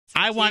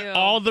I want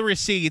all the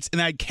receipts,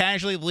 and I'd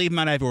casually leave them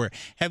out everywhere.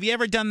 Have you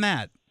ever done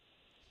that?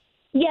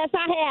 Yes,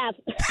 I have.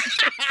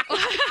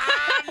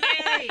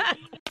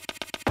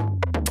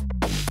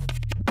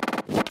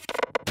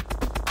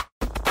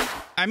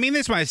 I mean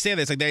this when I say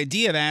this. Like, the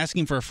idea of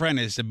asking for a friend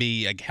is to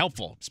be like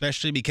helpful,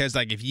 especially because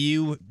like if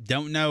you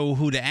don't know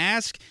who to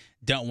ask,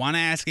 don't want to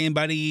ask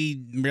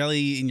anybody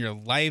really in your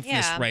life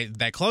that's right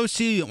that close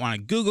to you, you don't want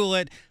to Google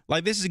it.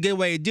 Like, this is a good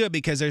way to do it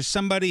because there's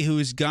somebody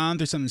who's gone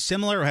through something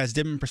similar or has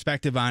different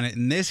perspective on it.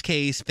 In this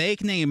case,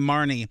 fake name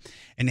Marnie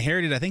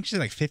inherited, I think she's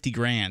like 50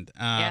 grand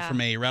from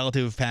a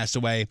relative who passed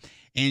away.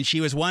 And she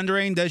was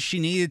wondering, does she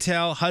need to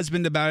tell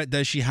husband about it?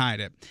 Does she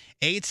hide it?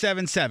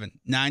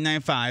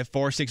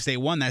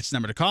 877-995-4681. That's the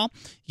number to call.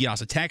 You can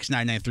also text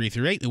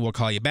 99338 and we'll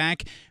call you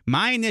back.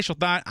 My initial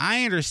thought,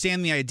 I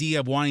understand the idea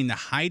of wanting to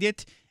hide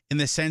it in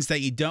the sense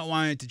that you don't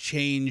want it to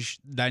change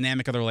the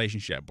dynamic of the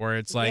relationship, where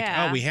it's like,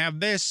 oh, we have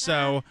this,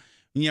 so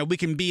we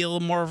can be a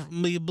little more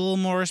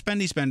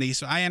spendy.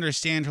 So I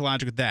understand her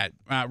logic with that.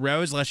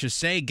 Rose, let's just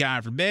say,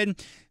 God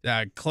forbid,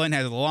 Clint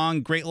has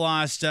a great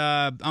lost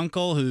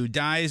uncle who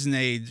dies in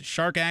a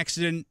shark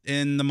accident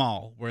in the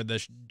mall, where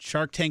the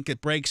shark tank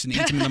breaks and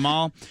eats him in the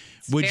mall.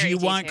 Would you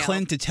want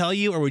Clint to tell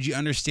you, or would you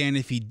understand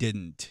if he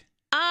didn't?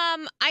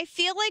 I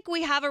feel like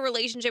we have a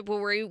relationship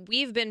where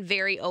we've been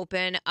very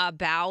open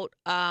about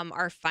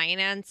our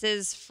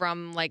finances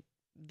from like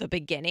the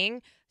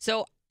beginning.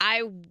 So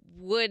I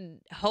would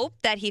hope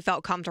that he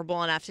felt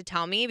comfortable enough to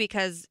tell me,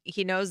 because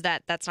he knows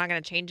that that's not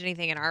going to change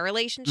anything in our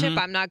relationship.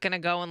 I'm not going to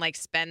go and like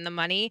spend the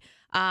money.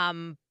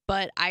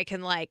 But I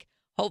can like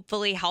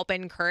hopefully help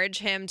encourage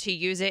him to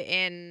use it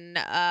in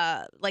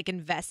like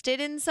invest it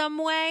in some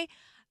way.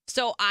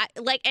 So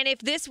and if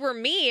this were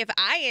me, if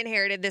I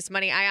inherited this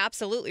money, I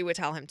absolutely would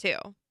tell him too.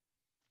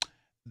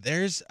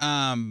 There's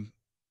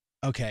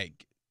okay.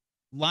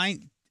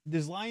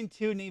 Does line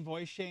 2 need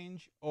voice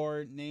change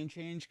or name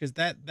change? Because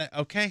that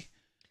okay.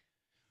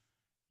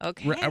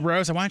 Okay.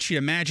 Rose, I want you to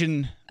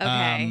imagine.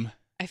 Okay.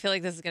 I feel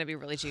like this is going to be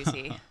really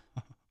juicy.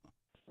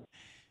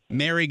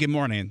 Mary, good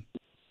morning.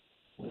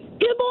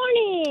 Good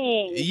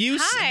morning.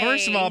 Hi.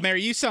 First of all,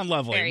 Mary, you sound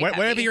lovely.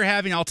 Whatever you're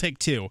having, I'll take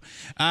 2.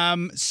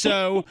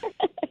 So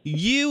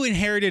you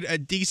inherited a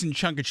decent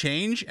chunk of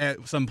change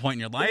at some point in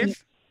your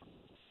life.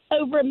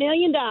 Over $1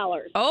 million.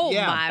 Oh,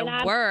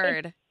 my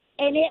word.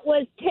 And it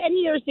was 10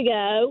 years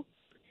ago,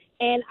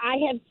 and I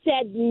have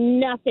said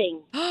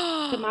nothing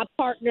to my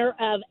partner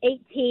of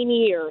 18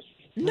 years.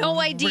 No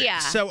idea.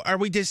 So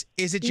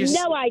is it just...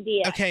 No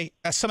idea. Okay,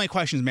 so many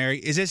questions,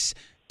 Mary.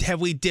 Have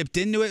we dipped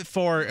into it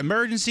for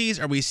emergencies?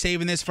 Are we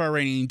saving this for a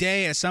rainy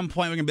day? At some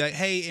point, we're going to be like,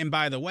 hey, and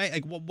by the way,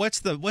 like, what's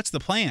the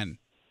plan?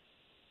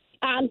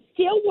 I'm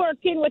still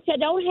working, which I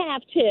don't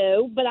have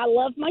to, but I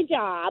love my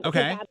job.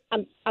 Okay.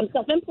 I'm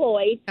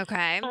self-employed.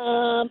 Okay.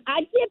 I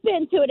dip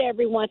into it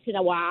every once in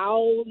a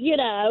while,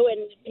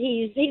 and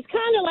he's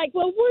kind of like,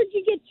 well, where'd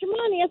you get your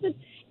money? I said,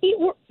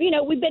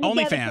 we've been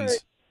together for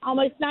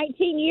almost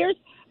 19 years.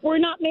 We're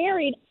not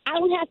married. I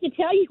don't have to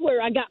tell you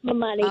where I got my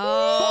money.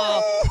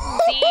 Oh,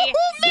 see,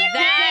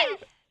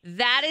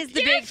 that is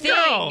the big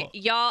thing.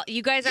 Y'all,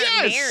 you guys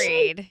aren't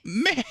married.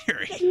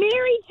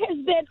 Marriage has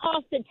been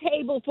off the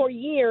table for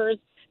years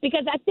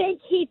because I think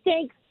he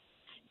thinks,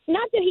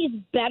 not that he's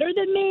better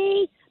than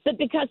me, but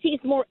because he's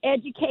more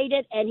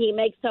educated and he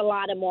makes a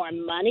lot of more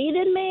money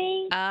than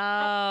me. Oh.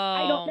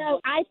 I don't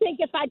know. I think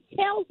if I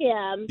tell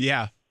him,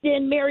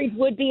 then marriage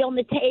would be on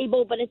the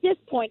table. But at this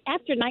point,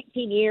 after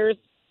 19 years,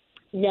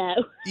 no.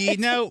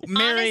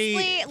 Mary,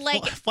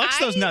 honestly, flex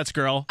those nuts,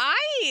 girl.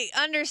 I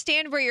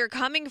understand where you're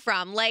coming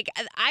from. Like,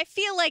 I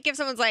feel like if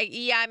someone's like,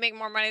 yeah, I make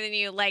more money than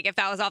you, like, if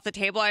that was off the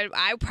table,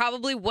 I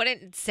probably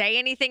wouldn't say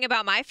anything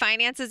about my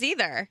finances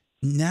either.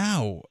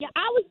 No. Yeah,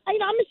 I'm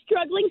a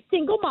struggling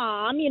single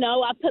mom.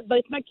 I put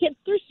both my kids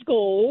through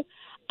school.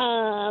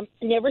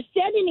 Never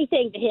said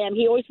anything to him.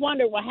 He always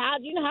wondered, well, how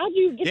do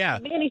you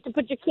get the money to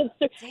put your kids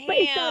through? Damn. But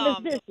it's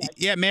not his business.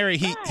 Yeah, Mary,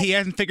 he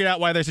hasn't figured out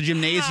why there's a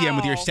gymnasium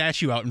with your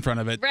statue out in front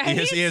of it. Right?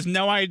 He has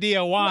no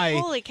idea why.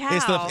 Holy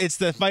cow. It's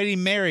the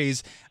Fighting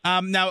Marys.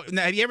 Now,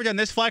 have you ever done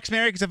this flex,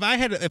 Mary? Because if I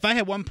had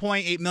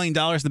 $1.8 million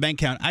in the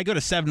bank account, I go to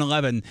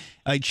 7-Eleven,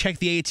 I check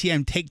the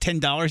ATM, take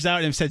 $10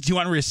 out, and it says, do you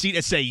want a receipt? I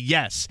say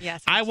yes.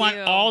 Yes, I want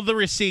all the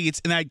receipts,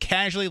 and I'd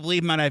casually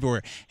leave them out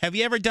everywhere. Have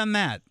you ever done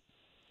that?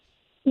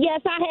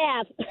 Yes, I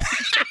have.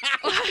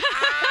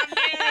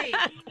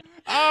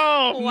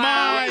 Oh, wow.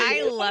 my.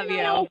 I love you.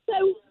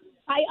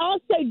 I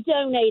also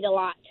donate a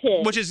lot,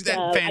 too. Which is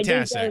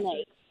fantastic. I do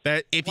donate.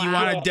 That if you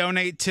want to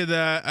donate to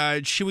the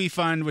Chewy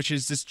Fund, which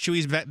is just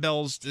Chewy's vet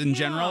bills in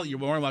general, you're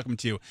more than welcome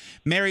to.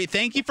 Mary,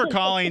 thank you for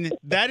calling.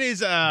 That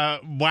is,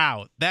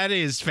 wow. That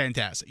is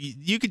fantastic.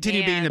 You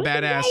continue being a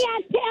badass. The day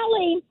I tell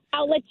him,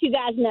 I'll let you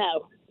guys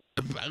know.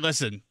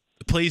 Listen.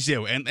 Please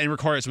do, and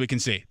record it so we can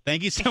see.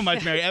 Thank you so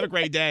much, Mary. Have a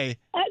great day.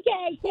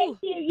 Okay, thank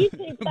you. You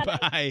too. Bye-bye.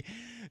 Bye.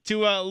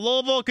 To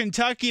Louisville,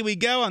 Kentucky, we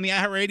go on the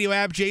iHeartRadio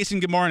app.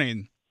 Jason, good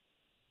morning.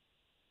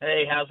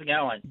 Hey, how's it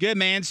going? Good,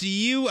 man. So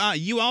you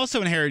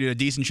also inherited a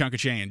decent chunk of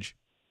change.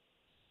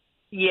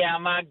 Yeah,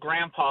 my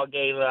grandpa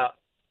gave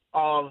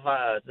all of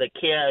the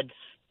kids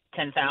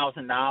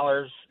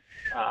 $10,000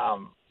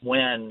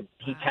 when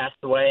he passed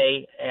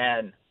away,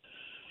 and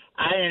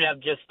I ended up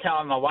just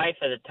telling my wife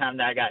at the time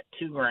that I got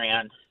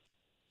 $2,000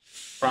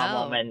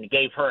 from him and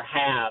gave her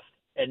half,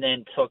 and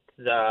then took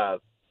the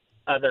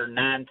other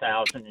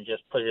 $9,000 and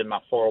just put it in my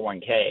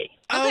 401k.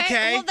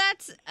 Okay. Well,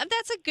 that's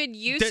a good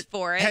use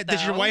for it.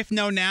 Does your wife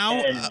know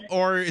now,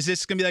 or is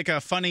this gonna be like a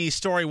funny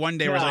story one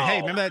day where it's like,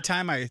 hey, remember that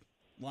time I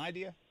lied to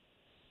you?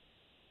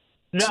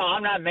 No,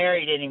 I'm not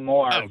married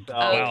anymore. Oh, so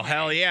well,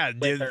 hell yeah,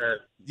 dude.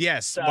 her.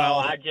 Yes. So well,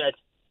 I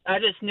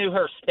just knew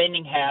her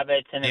spending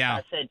habits, and if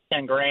I said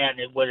 $10,000,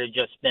 it would have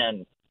just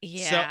been.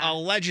 Yeah. So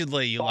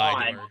allegedly you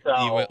lied to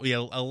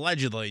her.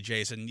 Allegedly,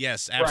 Jason.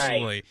 Yes,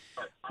 absolutely.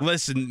 Right.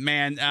 Listen,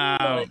 man,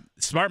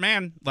 smart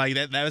man. Like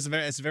that's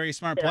a very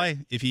smart play.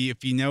 If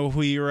you know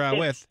who you're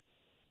with.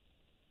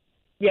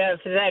 Yeah,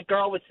 if that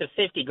girl with the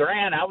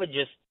 $50,000, I would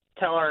just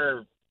tell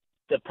her,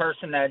 the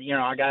person that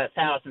I got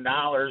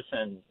 $1,000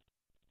 and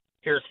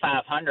here's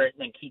 $500, and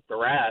then keep the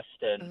rest.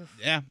 And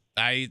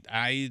I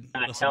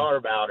tell her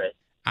about it.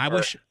 I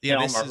wish,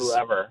 this or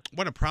whoever.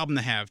 What a problem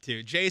to have,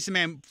 too. Jason,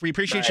 man, we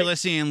appreciate you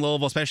listening in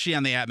Louisville, especially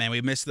on the app, man.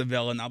 We missed the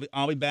villain.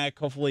 I'll be back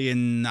hopefully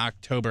in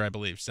October, I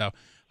believe. So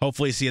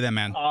hopefully see you then,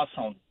 man.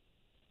 Awesome.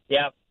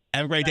 Yep.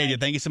 Have a great day, dude.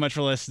 Thank you so much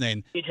for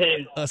listening. You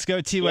too. Let's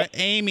go to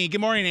Amy.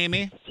 Good morning,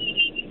 Amy.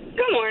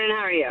 Good morning.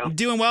 How are you?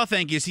 Doing well,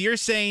 thank you. So you're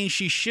saying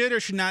she should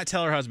or should not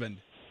tell her husband?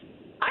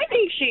 I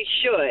think she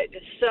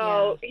should.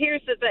 So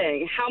here's the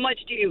thing. How much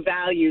do you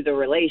value the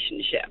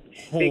relationship?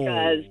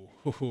 Because,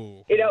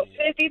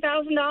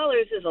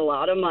 $50,000 is a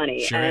lot of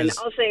money. Sure and is.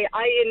 I'll say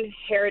I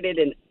inherited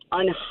an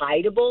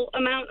unhideable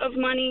amount of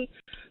money,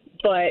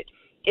 but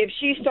if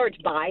she starts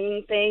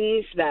buying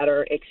things that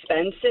are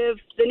expensive,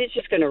 then it's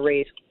just going to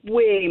raise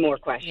way more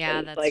questions.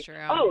 Yeah, that's like, true.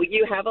 Oh,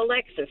 you have a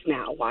Lexus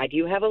now. Why do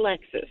you have a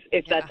Lexus?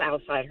 If that's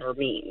outside her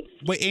means.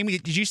 Wait, Amy,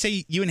 did you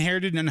say you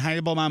inherited an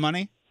unhideable amount of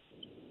money?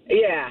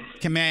 Yeah.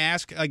 May I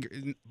ask, like,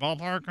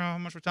 ballpark, how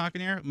much we're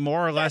talking here?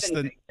 More or less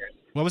than,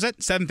 what was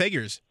it? 7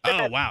 figures.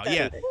 Oh, wow.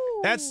 Yeah.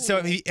 That's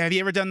so. Have you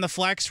ever done the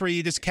flex where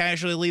you just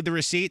casually leave the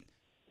receipt?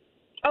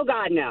 Oh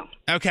God, no.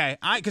 Okay,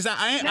 No.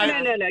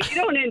 You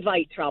don't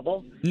invite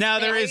trouble. No,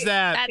 there is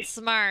that. That's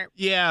smart.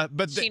 Yeah,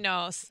 but She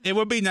knows. It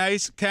would be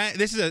nice.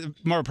 This is a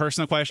more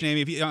personal question,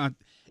 Amy.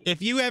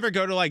 If you ever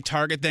go to like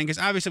Target, then because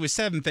obviously with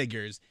 7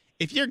 figures,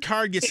 if your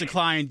card gets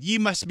declined,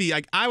 you must be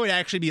like, I would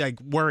actually be like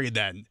worried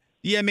then.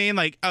 You know what I mean?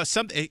 Like, oh,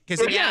 something.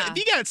 Because if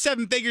you got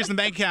 7 figures in the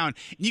bank account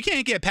and you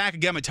can't get a pack of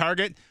gum at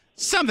Target,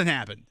 something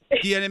happened.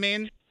 You know what I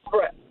mean?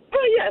 Right.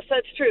 Well, yes,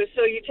 that's true.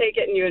 So you take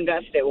it and you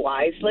invest it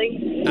wisely.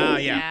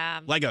 Yeah.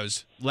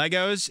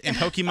 Legos and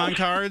Pokemon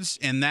cards,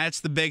 and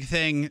that's the big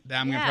thing that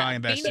I'm gonna probably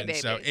invest in.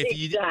 So if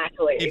you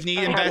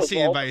need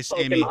investing advice,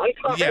 Amy,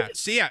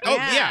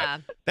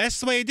 that's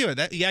the way you do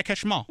it. You gotta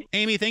catch them all.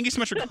 Amy, thank you so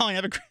much for calling.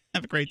 Have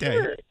a great day.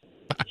 Sure.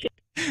 Bye.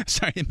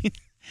 Sorry, I mean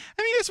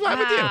that's what I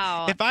would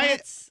do if I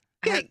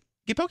get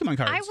Pokemon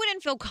cards. I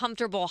wouldn't feel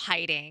comfortable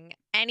hiding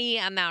any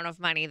amount of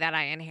money that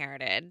I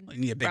inherited You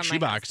need a big from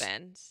shoebox. my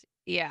husband.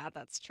 Yeah,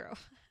 that's true.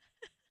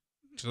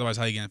 Otherwise,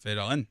 how are you gonna fit it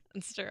all in?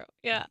 That's true.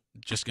 Yeah.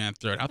 Just gonna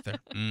throw it out there.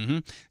 Mm-hmm.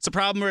 It's a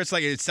problem where it's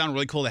like it sounds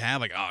really cool to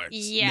have, like, oh,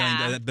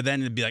 it's, but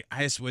then it'd be like,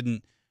 I just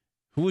wouldn't.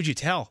 Who would you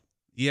tell?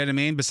 You know what I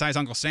mean? Besides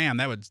Uncle Sam,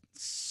 that would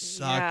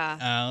suck.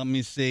 Yeah. Let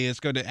me see. Let's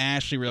go to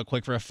Ashley real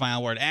quick for a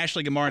final word.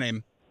 Ashley, good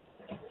morning.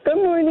 Good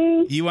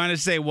morning. You want to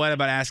say what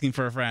about asking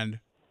for a friend?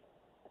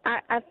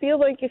 I feel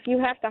like if you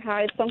have to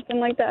hide something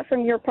like that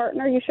from your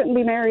partner, you shouldn't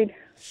be married.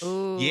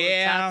 Ooh,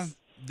 yeah,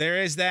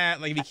 there is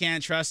that. Like if you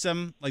can't trust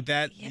them, like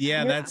that.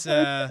 Yeah, that's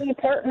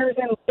partners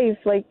in life,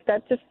 like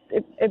that. Just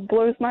it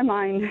blows my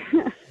mind.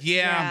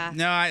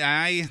 No,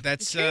 I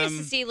that's. I'm curious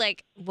to see,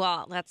 like,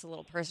 well, that's a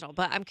little personal,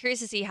 but I'm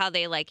curious to see how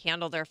they like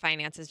handle their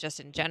finances just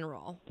in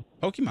general.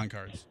 Pokemon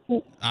cards.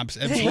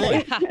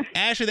 Absolutely.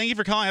 Ashley, thank you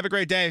for calling. Have a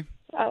great day.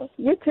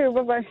 You too.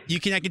 Bye bye.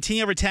 You can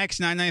continue over text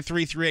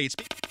 99338.